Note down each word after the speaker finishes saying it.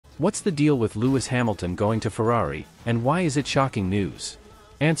What's the deal with Lewis Hamilton going to Ferrari, and why is it shocking news?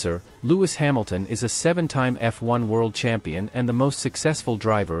 Answer: Lewis Hamilton is a 7-time F1 world champion and the most successful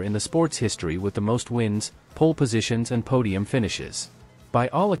driver in the sport's history with the most wins, pole positions and podium finishes. By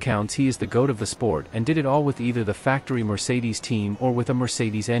all accounts he is the GOAT of the sport and did it all with either the factory Mercedes team or with a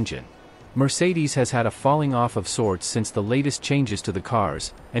Mercedes engine. Mercedes has had a falling off of sorts since the latest changes to the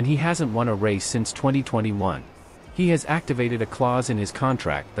cars, and he hasn't won a race since 2021. He has activated a clause in his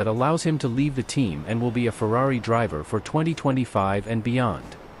contract that allows him to leave the team and will be a Ferrari driver for 2025 and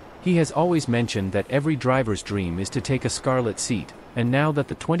beyond. He has always mentioned that every driver's dream is to take a scarlet seat, and now that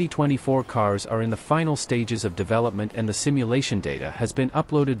the 2024 cars are in the final stages of development and the simulation data has been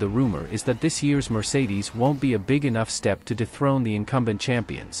uploaded, the rumor is that this year's Mercedes won't be a big enough step to dethrone the incumbent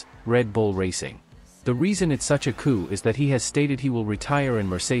champions, Red Bull Racing. The reason it's such a coup is that he has stated he will retire in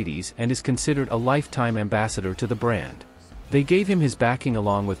Mercedes and is considered a lifetime ambassador to the brand. They gave him his backing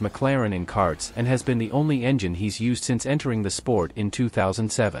along with McLaren in karts and has been the only engine he's used since entering the sport in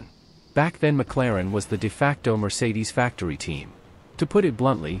 2007. Back then McLaren was the de facto Mercedes factory team. To put it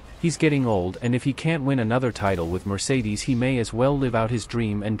bluntly, he's getting old, and if he can't win another title with Mercedes he may as well live out his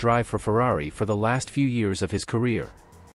dream and drive for Ferrari for the last few years of his career.